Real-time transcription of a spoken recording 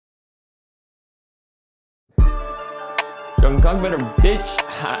Young cock better bitch.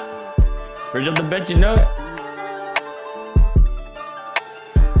 Ha. Where's the bitch, you know it?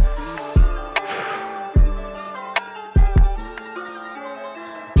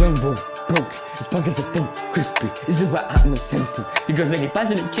 Young boy, broke, his pockets are thin, crispy. This is what I'm sent. He goes like he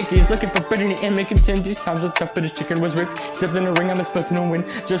buys a chicken, he's looking for bread and he ain't making 10. These times was tough, but his chicken was ripped. Stepped in the ring, I'm expecting to win.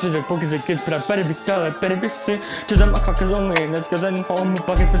 Just as broke as it gets, but I better be dull, I better be sick. Just on my cock is only, and that's cause I didn't hold my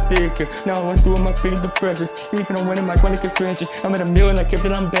pockets are thick. Now I was doing my feet the pressures. Even when I'm winning my chronic trenches, I'm at a million, I kept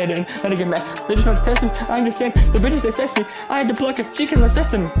it on bed and I had to get mad. They just want to test me, I understand. The bitches, they assess me. I had to block it, she can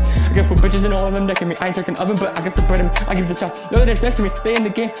assess me. I got 4 bitches and all of them decking me. I ain't taking oven, but I got the bread in me. I give the chop. No, they assess me, they in the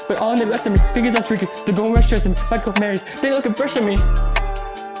game, but all in the rest of me. Fingers are tricky, they're going rush stressing me. My cook Marys, they looking fresh at me.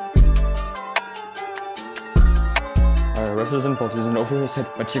 Alright, wrestlers and vultures and over his head.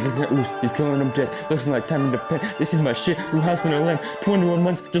 My chicken got loose, he's killing them dead. Looks like time in the pen. This is my shit, who has been a land. 21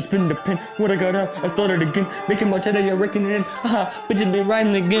 months, just been in the pen. What I got out, I started again. Making my cheddar, you're reckoning in. Haha, bitches be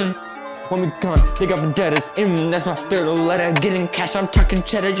riding again. When we gone, they got vendettas. That's my fatal letter. Getting cash, I'm talking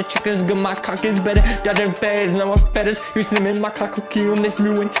cheddar. Your chicken's good, my cock is better. Dodging feds, no more feathers. Used to them in my cock will kill. Miss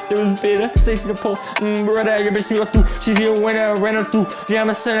me when there was better. Say to the pole, brother, you miss me through. She's here when I ran her through. Yeah, I'm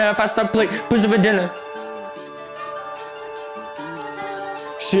a sinner if I stop plate. Pussy for dinner.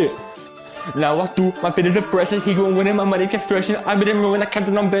 Shit. Now I walk through, my fit is the precious. He gon' winning, my money kept stretching. I been in ruin, I kept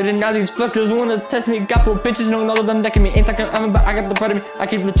it on bed. And now these fuckers wanna test me. Got 4 bitches, knowing all of them decking me. Ain't talking oven, but I got the part of me. I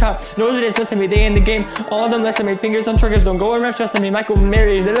keep the chop. Knows that it's less than me, they in the game. All of them less than me. Fingers on triggers, don't go around stressing me. Michael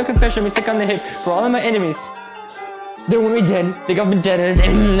Marys, they look confession me. Stick on the hip for all of my enemies. They want me dead, they got vendettas,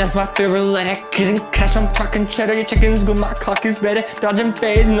 and that's my favorite letter. Getting cash, I'm talking cheddar. Your chicken's good, my cock is better. Dodging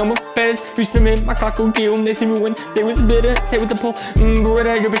fades, no more feathers. Used to me, my cock will kill them. They see me when they was bitter. Say with the pole,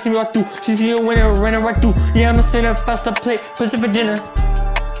 brother, you're missing me walk through. She's here when I ran right through. Yeah, I'm a sinner, fast up plate, pussy for dinner.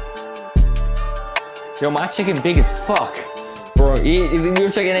 Yo, my chicken big as fuck. Bro, your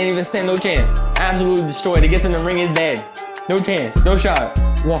chicken ain't even stand no chance. Absolutely destroyed. It gets in the ring, is dead. No chance, no shot.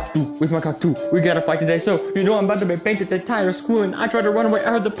 Walk through with my cock too. We gotta fight today, so you know I'm about to be painted. They tired of schooling. I tried to run away.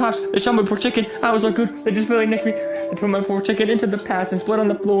 I heard the pops. They shot my poor chicken. I was so good. They just barely next me. They put my poor chicken into the past and split on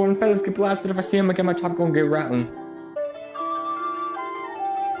the floor and feathers get blasted. If I see him, I get my chop gonna get rotten.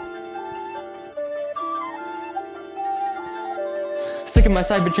 Stick in my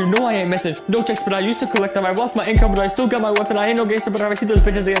side, but you know I ain't messing. No checks, but I used to collect them. I lost my income, but I still got my weapon. I ain't no gangster, but if I see those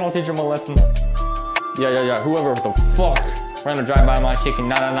bitches again, I'll teach them a lesson. Yeah, whoever the fuck trying to drive by my chicken,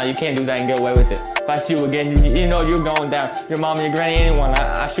 nah, you can't do that and get away with it. If I see you again, you know you're going down. Your mom, your granny, anyone,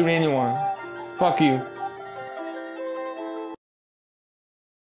 I shoot anyone. Fuck you.